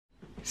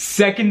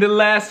Second to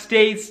last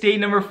state, state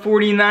number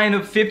 49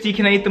 of 50.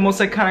 Can I eat the most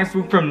iconic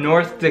food from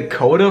North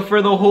Dakota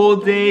for the whole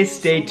day?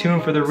 Stay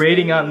tuned for the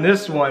rating on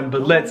this one,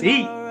 but let's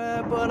eat.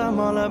 But I'm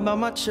all about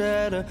my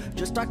cheddar.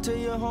 Just talk to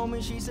your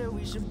homie, she said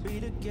we should be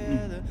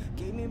together.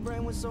 Gave me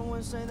brain when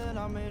someone say that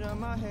I made up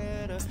my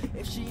head.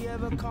 If she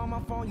ever call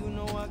my phone, you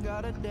know I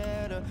got a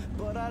data.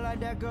 But I like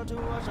that girl too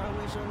much, I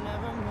wish I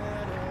never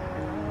met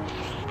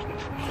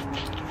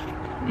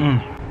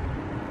her.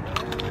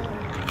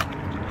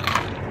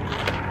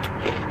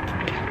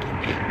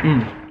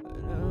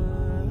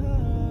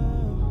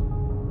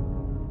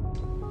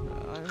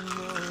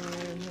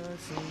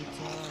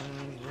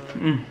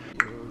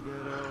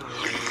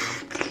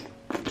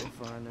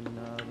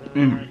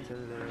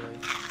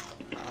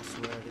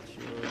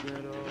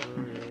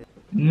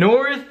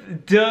 North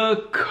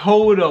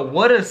Dakota,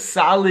 what a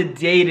solid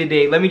day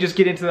today. Let me just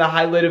get into the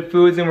highlighted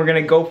foods and we're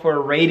gonna go for a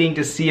rating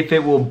to see if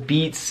it will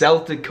beat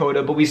South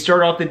Dakota. But we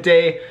start off the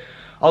day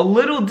a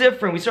little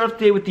different. We start off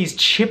the day with these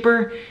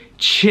chipper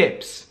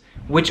chips,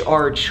 which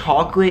are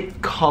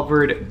chocolate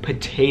covered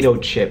potato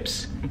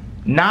chips.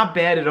 Not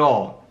bad at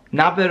all.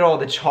 Not bad at all.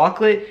 The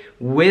chocolate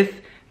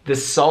with the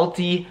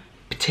salty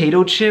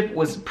potato chip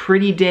was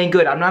pretty dang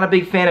good. I'm not a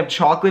big fan of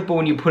chocolate, but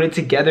when you put it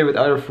together with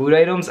other food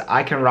items,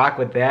 I can rock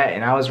with that,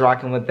 and I was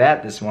rocking with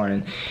that this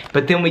morning.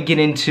 But then we get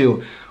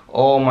into,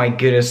 oh my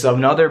goodness,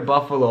 another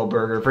buffalo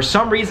burger. For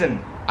some reason,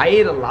 I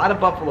ate a lot of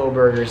buffalo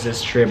burgers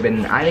this trip,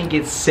 and I didn't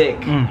get sick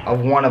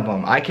of one of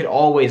them. I could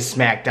always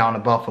smack down a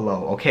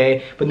buffalo,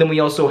 okay? But then we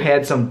also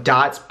had some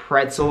Dots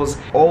pretzels.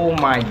 Oh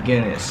my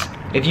goodness.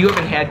 If you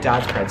haven't had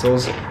Dots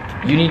pretzels,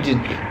 you need to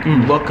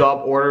look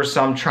up, order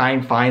some, try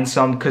and find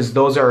some, because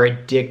those are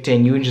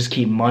addicting. You can just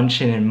keep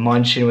munching and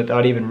munching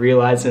without even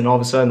realizing, and all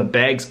of a sudden the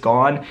bag's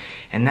gone.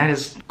 And that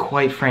is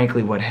quite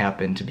frankly what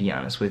happened, to be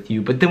honest with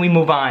you. But then we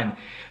move on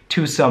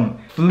to some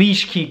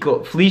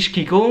Fleischkegel.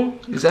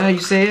 Fleischkegel? Is that how you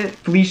say it?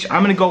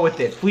 I'm gonna go with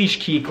it.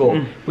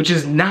 Fleischkegel, which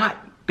is not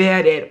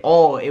bad at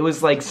all. It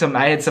was like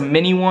I had some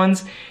mini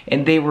ones,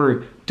 and they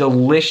were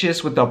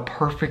delicious with a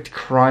perfect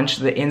crunch.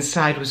 The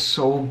inside was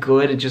so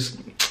good, it just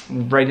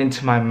right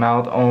into my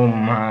mouth. Oh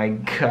my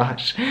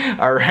gosh.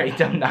 All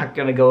right, I'm not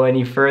gonna go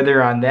any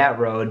further on that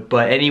road.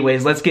 But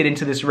anyways, let's get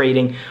into this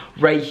rating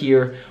right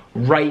here,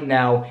 right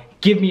now.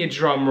 Give me a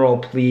drum roll,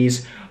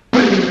 please.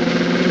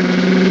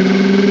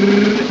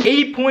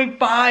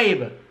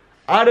 8.5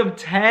 out of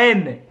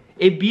 10.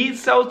 It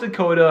beats South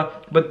Dakota,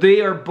 but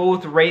they are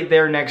both right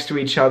there next to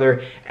each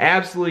other.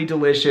 Absolutely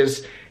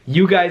delicious.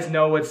 You guys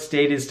know what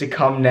state is to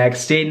come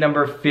next. State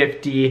number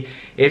 50.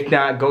 If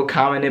not, go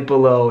comment it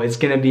below. It's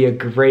gonna be a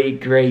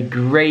great, great,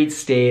 great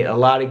state. A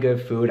lot of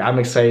good food. I'm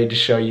excited to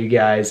show you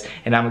guys,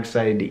 and I'm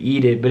excited to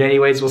eat it. But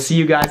anyways, we'll see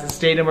you guys in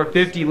state number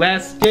 50.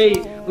 Last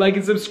state. Like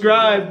and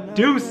subscribe.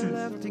 Deuces.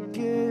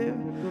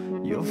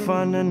 You'll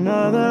find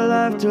another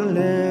life to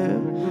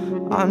live.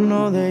 I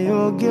know that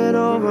you'll get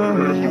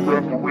over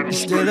it.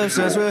 Still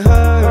obsessed with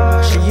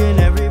her. She in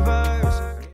every